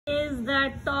Is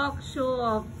the talk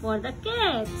show for the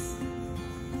kids.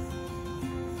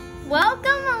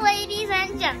 Welcome, ladies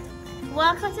and gentlemen.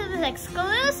 Welcome to this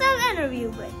exclusive interview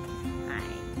with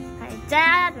my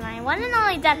dad, my one and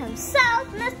only dad himself,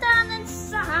 Mr. Anand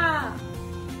Saha.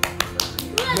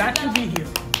 Glad to be here.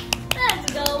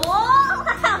 Let's go all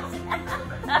out.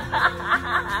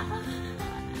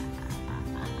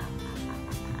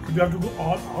 Do you have to go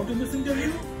all out in this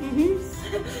interview?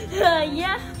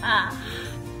 Yeah.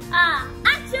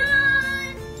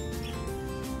 Action!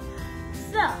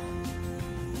 So,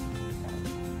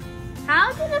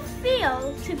 how did it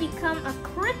feel to become a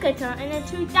cricketer in the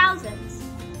 2000s?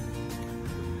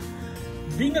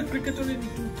 Being a cricketer in the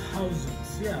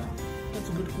 2000s, yeah, that's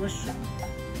a good question.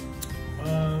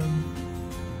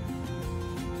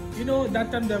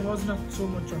 That time there was not so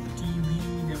much of TV,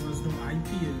 there was no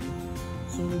IPL.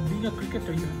 So being a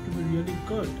cricketer, you have to be really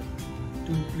good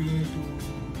to play, to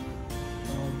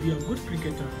be a good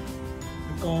cricketer,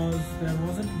 because there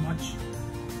wasn't much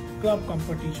club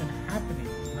competition happening.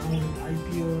 Now with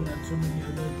IPL and so many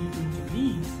other T20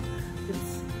 leagues,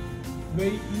 it's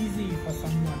very easy for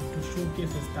someone to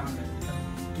showcase his talent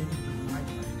and get into the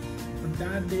limelight. But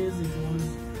that days it was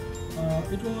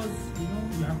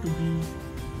you have to be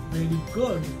very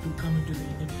good to come into the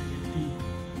Indian cricket team.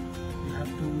 You have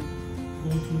to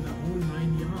go through the whole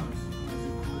 9 yards, as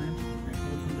you call it, like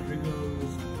go through the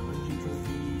rigors, the Ranji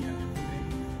Trophy and everything,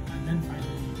 and then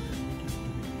finally you can make it to the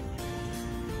Indian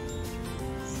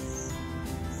cricket.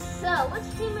 So, which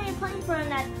team are you playing for in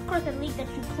that cricket league that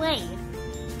you played?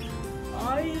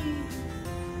 I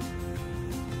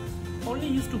only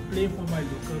used to play for my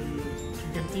local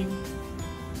cricket team,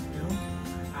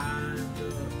 and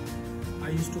I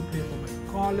used to play for my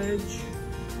college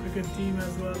cricket team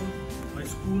as well, my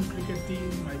school cricket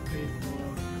team. I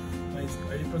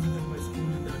represented my school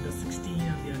in the under 16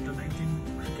 and the under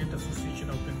 19 Cricket Association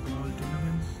of Bengal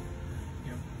tournaments.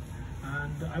 Yeah,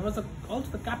 and I was also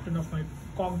the captain of my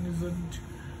cognizant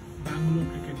Bangalore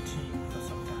cricket team for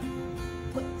some time.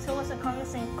 So was a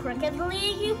Cognizant Cricket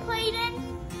League you played in?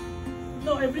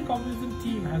 No, every cognizant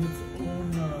team has its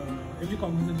own, every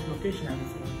cognizant location has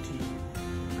its own team.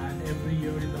 And every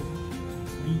year in the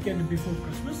weekend before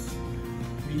Christmas,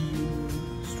 we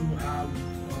used to have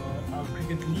our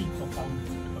cricket league for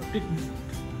cognizant, or cognizant.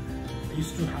 It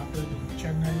used to happen in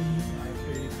Chennai, I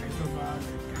played in Hyderabad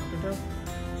and Calcutta.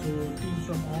 So teams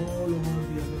from all over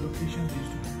the other locations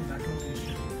used to come to that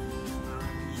location.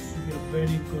 It used to be a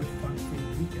very good,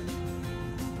 fun-filled weekend.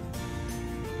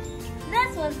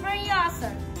 This was very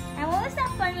awesome. And what was the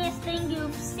funniest thing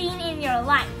you've seen in your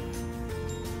life?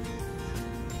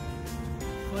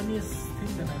 Funniest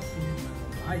thing that I've seen in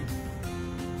my life?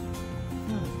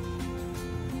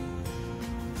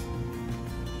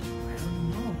 I don't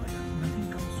know. Nothing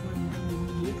comes to my mind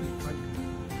immediately, but I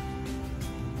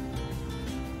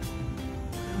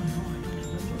don't know. I don't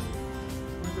remember.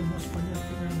 What was the most funniest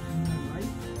thing I've seen in my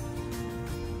life?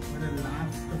 When I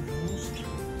laughed the most?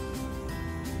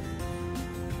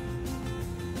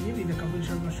 Maybe the Kapil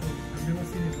Sharma show. I've never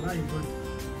seen it live, but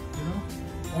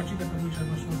watching the Kapil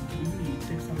Sharma show on TV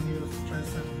takes all your stress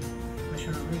and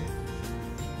pressure away.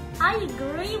 I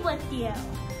agree with you.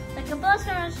 The Kapil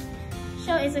Sharma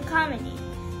show is a comedy.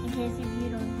 In case if you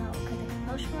don't know, because the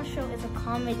Kapil Sharma show is a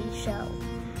comedy show.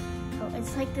 So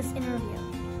it's like this interview.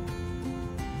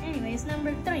 Anyways,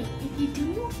 number 3. If you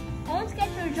do won't get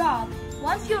your job,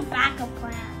 what's your backup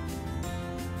plan?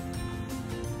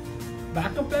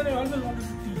 Backup plan, I always wanted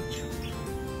to teach.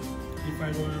 If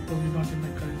I were probably not in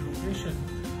my current location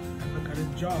and my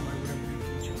current job, I would have been a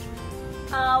teacher.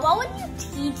 What would you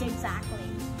teach exactly?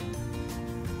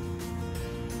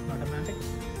 Mathematics.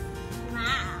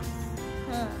 Math.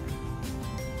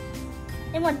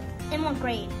 In what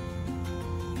grade?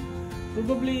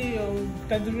 Probably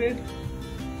 10th grade.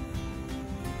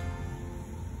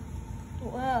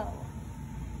 Whoa.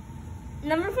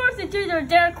 Number 4 is the truth or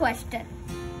dare question.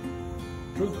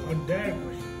 Truth or dare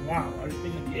question. Wow, are you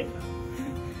playing a game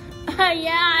now?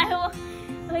 Yeah,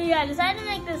 I decided to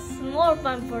make this more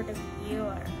fun for the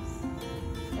viewers.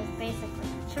 It's basically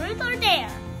truth or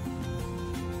dare.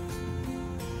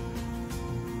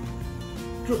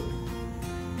 Truth.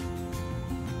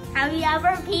 Have you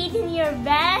ever peed in your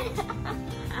bed?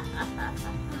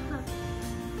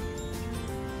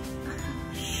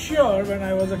 Sure, when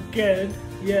I was a kid,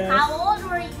 yes. How old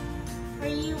were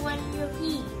you when you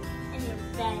peed in your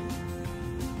bed?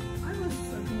 I was,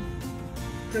 I think,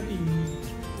 pretty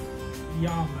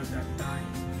young at that time,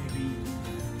 maybe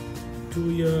 2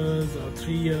 years or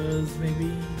 3 years,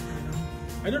 maybe.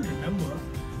 I don't remember,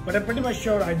 but I'm pretty much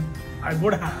sure I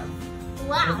would have.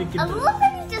 Wow, a little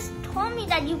bit just told me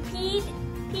that you peed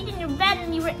in your bed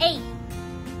when you were 8.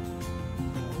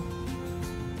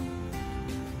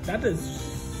 That is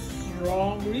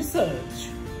wrong research.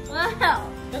 Wow.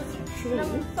 That's not true.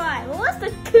 Number 5. What was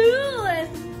the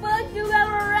coolest book you've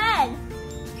ever read?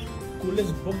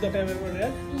 Coolest book that I've ever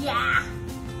read? Yeah.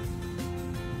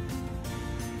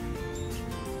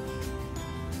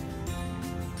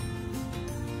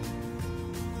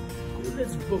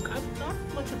 Coolest book. I'm not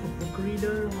much of a book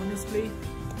reader, honestly.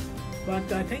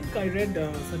 But I think I read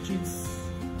Sachin's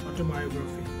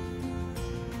autobiography.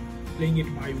 Playing It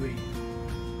My Way.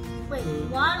 Wait,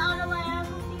 what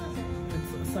autobiography was it?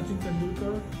 It's Sachin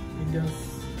Tendulkar, India's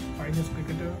finest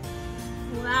cricketer.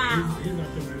 Wow. His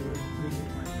autobiography, Playing It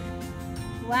My Way.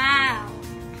 Wow.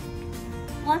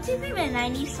 What's your favorite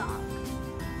 90s song?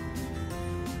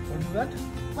 What is that?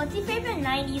 What's your favorite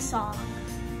 90s song?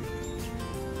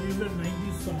 Favorite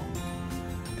 90s song?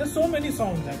 There's so many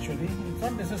songs actually. It's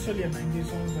not necessarily a 90s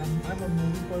song. I'm a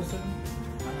movie person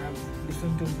and I've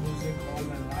listened to music all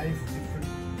my life. Different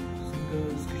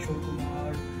singers, Kishore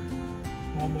Kumar,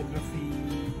 Mohammed Rafi,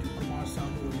 Kumar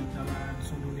Sanu, Udit Narayan,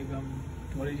 Sonu Nigam,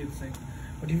 Arijit Singh.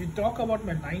 But if you talk about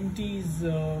my 90s,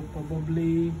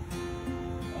 probably,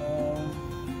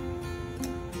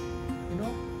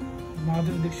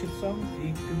 Madhuri Dixit song,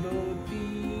 1,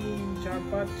 2, 3,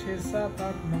 4, 5, 6, 7,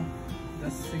 8, 9, 10,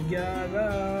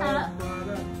 11,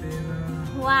 12,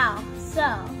 13. Wow. So,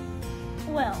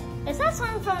 well, is that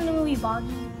song from the movie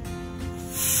Boggy?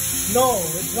 No,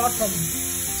 it's not from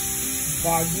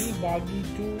Boggy. Boggy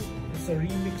 2 is a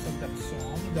remix of that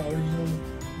song. The original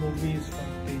movie is from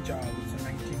Teja. It's a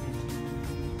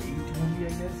 1988 movie, I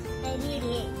guess.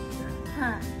 1988.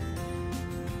 Huh.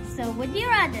 So, would you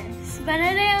rather spend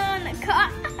a day on a car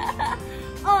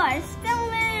or still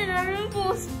live in a room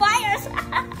full of spiders?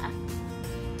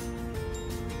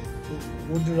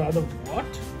 Would you rather what?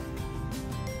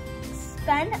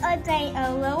 Spend a day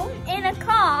alone in a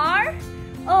car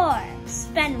or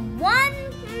spend 1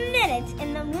 minute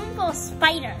in the room full of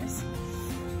spiders?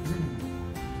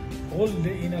 Whole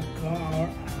day in a car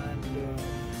and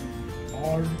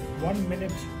or 1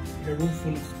 minute in a room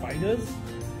full of spiders?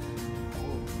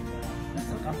 Oh, that's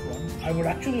a tough one. I would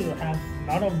actually have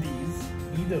none of these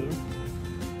either.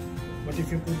 But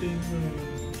if you're putting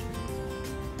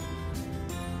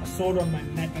a sword on my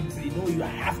neck and say, no, you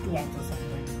have to answer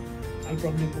something, I'll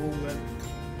probably go with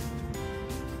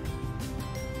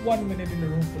 1 minute in a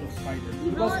room full of spiders.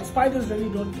 Because spiders really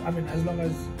don't, as long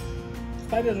as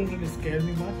spiders don't really scare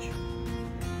me much.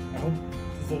 I hope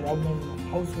it's the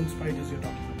household spiders you're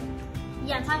talking about.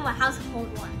 Yeah, I'm talking about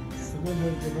household ones. So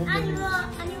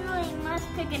And you really must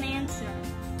pick an answer.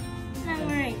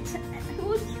 Number 8.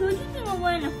 Who do you think will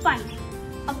win a fight?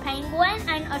 A penguin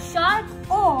and a shark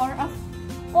or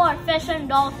fish and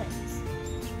dolphins?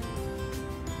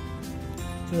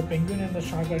 So the penguin and the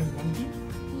shark are in one team?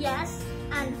 Yes,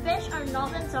 and fish and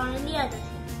dolphins are in the other team.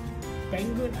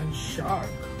 Penguin and shark.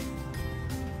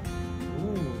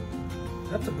 Ooh,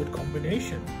 that's a good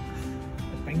combination.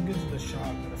 The penguins and the shark,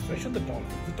 and the fish and the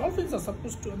dolphins. The dolphins are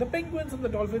supposed to, the penguins and the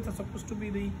dolphins are supposed to be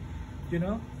the,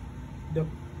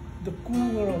 the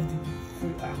cooler of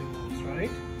the animals,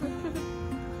 right?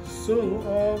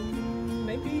 So,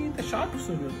 maybe the sharks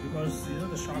are good because,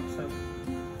 the sharks have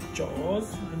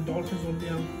jaws and dolphins only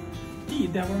have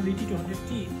teeth. They have around 80 to 100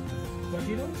 teeth. But,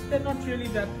 they're not really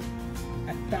that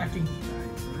attacking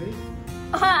type,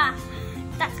 right?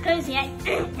 That's crazy. I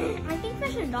think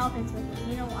fish and dolphins will win.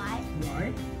 You know why?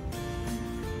 Why?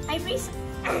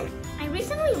 I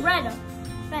recently read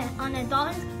on a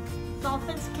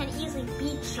dolphins can easily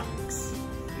beat sharks.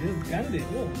 Yes, can they?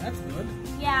 Oh, that's good.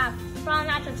 Yeah, from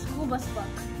Patrick Scuba's book.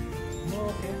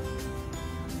 Oh, okay.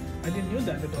 I didn't know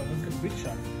that the dolphins can beat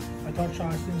sharks. I thought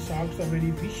sharks are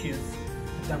very vicious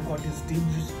and they've got these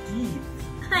dangerous teeth.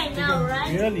 I know,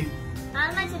 right? Really?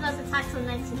 I mentioned those attacks in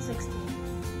 1960.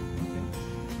 Okay.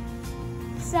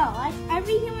 So,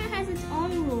 every human has its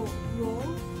own role.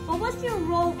 What was your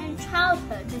role in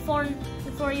childhood before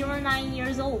you were 9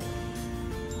 years old?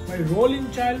 My role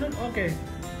in childhood? Okay.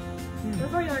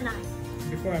 Before you were 9.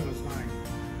 Before I was 9.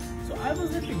 So I was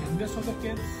the youngest of the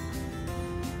kids.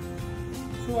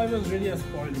 So I was really a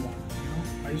spoiled one.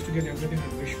 I used to get everything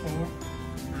I wish for.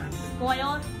 And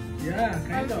Spoiled? Yeah,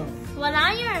 kind of. Well,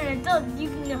 now you're an adult, you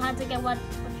know how to get what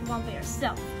you want for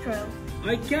yourself. True.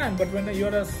 I can, but when we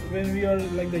are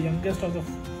like the youngest of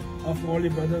all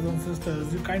your brothers and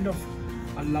sisters, you kind of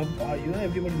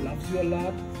everybody loves you a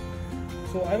lot.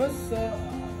 So I was,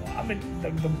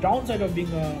 the downside of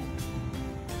being a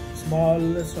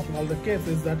smallest of all the kids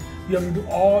is that you have to do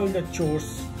all the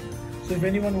chores. So So if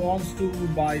anyone wants to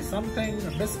buy something,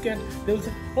 a biscuit, they will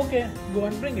say, okay, go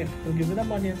and bring it. They'll give me the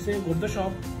money and say, go to the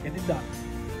shop, get it done.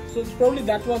 So probably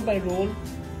that was my role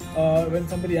when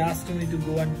somebody asked me to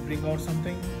go and bring out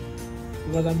something.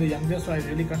 Because I'm the youngest, so I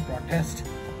really can't protest.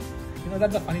 You know,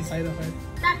 that's the funny side of it.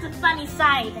 That's a funny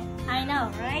side. I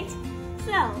know, right?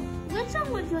 So, which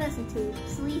song would you listen to?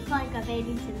 Sleep Like a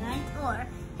Baby Tonight or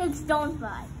It's Don't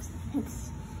Vibes? It's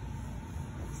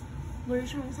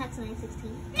version of Sex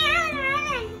 916.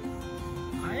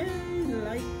 I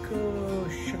like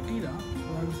Shakira,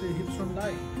 so I would say Hips Don't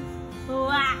Lie.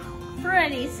 Wow,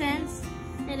 pretty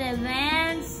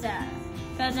sensitive stuff.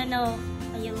 Because I know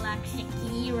you like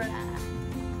Shakira.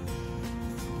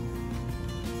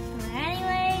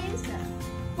 Anyways,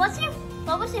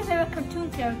 what was your favorite cartoon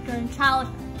character in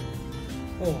childhood?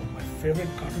 Oh, my favorite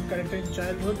cartoon character in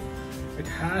childhood? It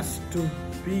has to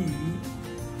be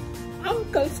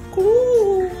Uncle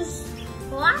Scrooge.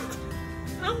 What?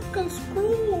 Uncle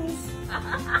Scrooge.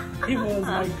 He was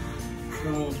like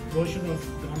a version of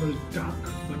Donald Duck,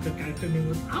 but the character name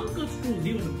was Uncle Scrooge.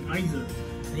 He was a miser.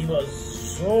 And he was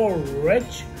so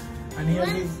rich. And he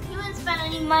wouldn't spend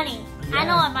any money. Yes. I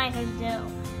know what misers do.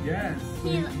 Yes. So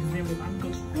his name was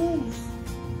Uncle Scrooge.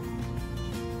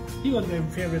 He was my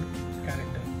favorite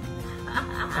character.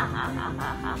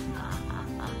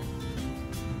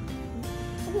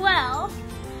 Well,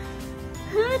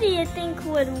 who do you think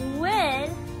would win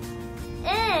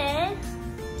in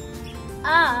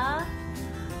a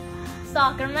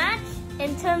soccer match?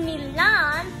 Inter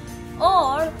Milan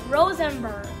or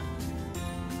Rosenborg?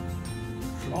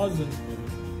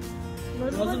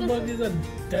 Rosenborg is a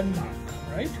Denmark,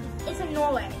 right? It's in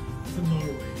Norway. It's in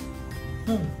Norway. I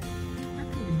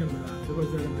think Inter Milan because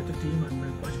they're a better team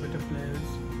and much better players.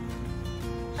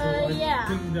 So I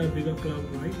think they're a bigger club,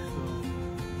 right? So.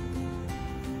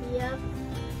 Yep.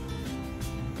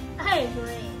 I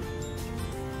agree.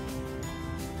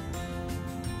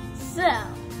 So,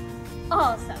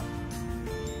 also,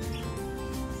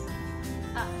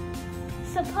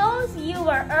 suppose you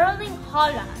were Erling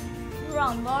Haaland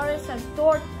from Borussia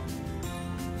Dortmund,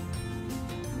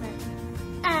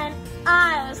 and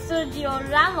I was Sergio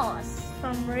Ramos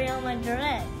from Real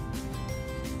Madrid.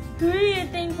 Who do you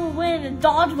think will win a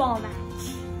dodgeball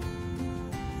match?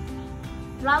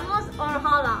 Ramos or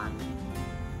Haaland?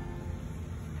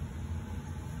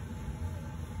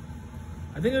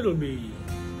 I think it will be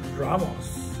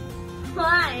Ramos.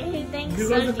 Why? He thinks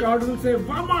because the crowd will say,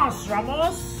 Vamos,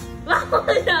 Ramos!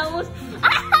 Ramos.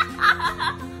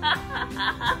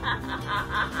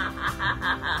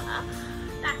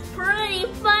 That's pretty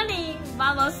funny.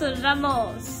 Vamos,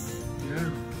 Ramos. Yeah.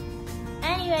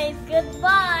 Anyways,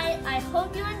 goodbye. I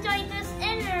hope you enjoyed this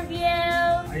interview.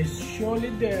 I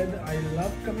surely did. I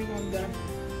love coming on that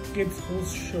Kidz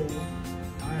host show.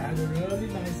 I had a really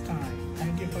nice time.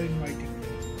 Thank you for inviting me.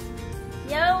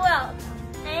 You're welcome.